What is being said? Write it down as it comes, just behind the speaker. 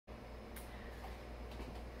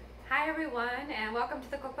Hi everyone, and welcome to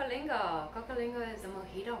the Cocolingo. Cocolingo is a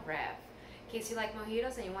mojito rep. In case you like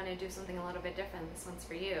mojitos and you want to do something a little bit different, this one's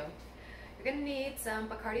for you. You're going to need some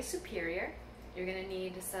Bacardi Superior. You're going to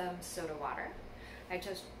need some soda water. I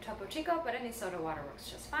chose Topo Chico, but any soda water works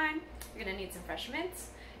just fine. You're going to need some fresh mints.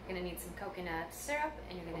 You're going to need some coconut syrup,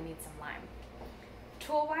 and you're going to need some lime.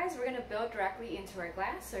 Tool-wise, we're going to build directly into our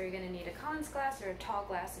glass, so you're going to need a Collins glass or a tall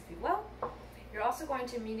glass, if you will. You're also going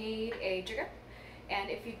to need a jigger. And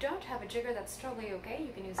if you don't have a jigger, that's totally okay.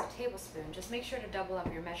 You can use a tablespoon. Just make sure to double up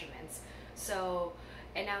your measurements. So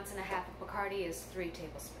an ounce and a half of Bacardi is 3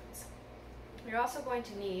 tablespoons. You're also going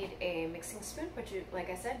to need a mixing spoon, but like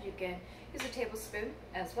I said, you can use a tablespoon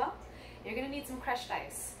as well. You're going to need some crushed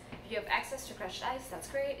ice. If you have access to crushed ice, that's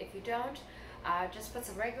great. If you don't, just put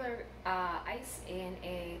some regular ice in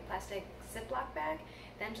a plastic Ziploc bag,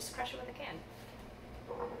 then just crush it with a can.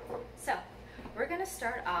 So we're going to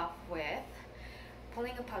start off with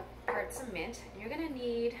pulling apart some mint. You're going to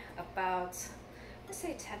need about, let's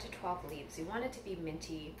say 10 to 12 leaves. You want it to be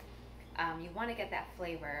minty. You want to get that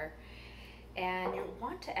flavor, and you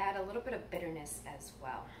want to add a little bit of bitterness as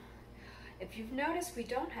well. If you've noticed we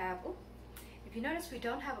don't have,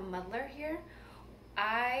 a muddler here,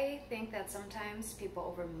 I think that sometimes people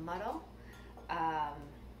over muddle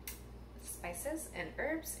spices and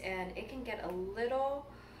herbs, and it can get a little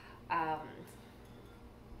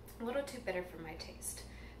too bitter for my taste.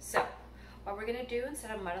 So what we're gonna do, instead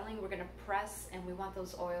of muddling, we're gonna press, and we want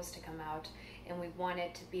those oils to come out, and we want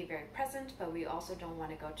it to be very present, but we also don't want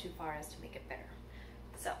to go too far as to make it bitter.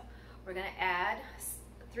 So we're gonna add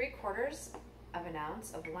 3/4 of an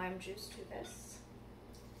ounce of lime juice to this.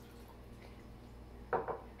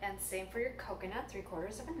 And same for your coconut,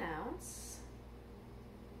 3/4 of an ounce.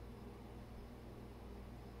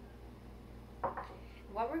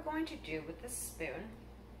 What we're going to do with this spoon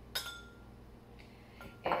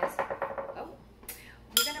is,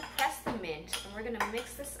 we're going to press the mint, and we're going to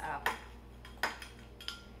mix this up,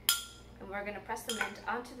 and we're going to press the mint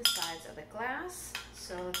onto the sides of the glass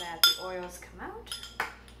so that the oils come out.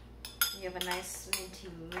 You have a nice minty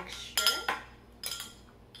mixture.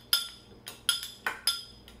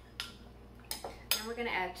 And we're going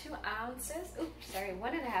to add 1.5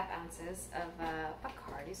 ounces of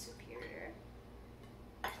Bacardi Superior.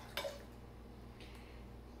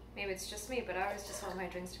 Maybe it's just me, but I always just want my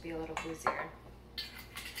drinks to be a little boozier.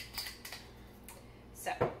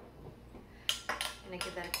 So, I'm going to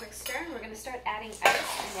give that a quick stir, and we're going to start adding ice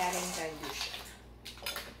and adding dilution.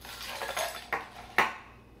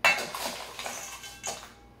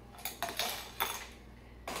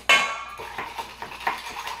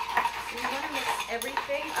 So you want to mix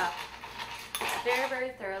everything up very, very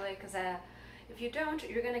thoroughly, because if you don't,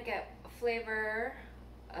 you're going to get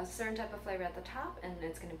a certain type of flavor at the top, and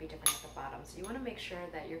it's going to be different at the bottom. So you want to make sure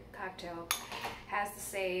that your cocktail has the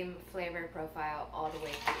same flavor profile all the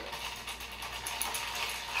way through.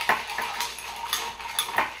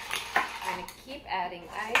 We're going to keep adding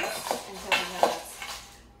ice until we know it's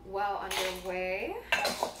well underway.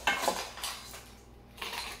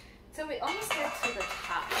 So we almost get to the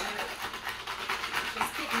top.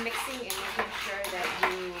 Just keep mixing and making sure that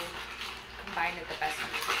you combine it the best you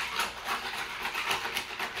can.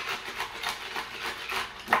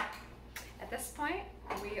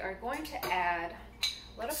 We are going to add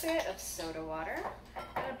a little bit of soda water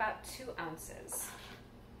at about 2 ounces.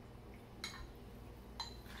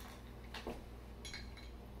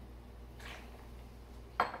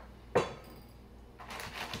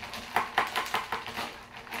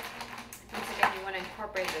 Once again, you want to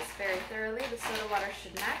incorporate this very thoroughly. The soda water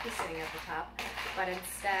should not be sitting at the top, but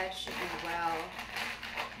instead should be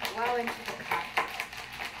well into the cocktail.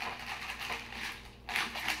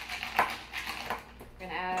 We're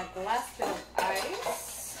going to add the last bit of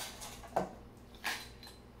ice.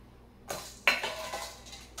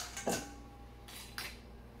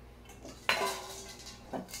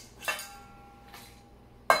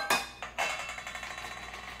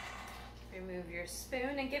 Remove your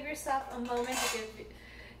spoon and give yourself a moment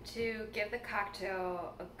to give the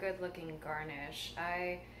cocktail a good looking garnish.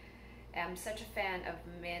 I am such a fan of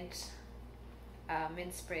mint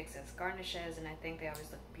sprigs as garnishes, and I think they always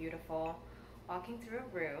look beautiful walking through a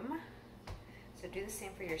room. So do the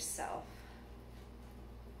same for yourself.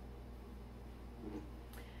 And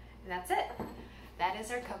that's it. That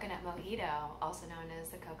is our coconut mojito, also known as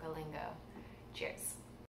the Cocolingo. Cheers.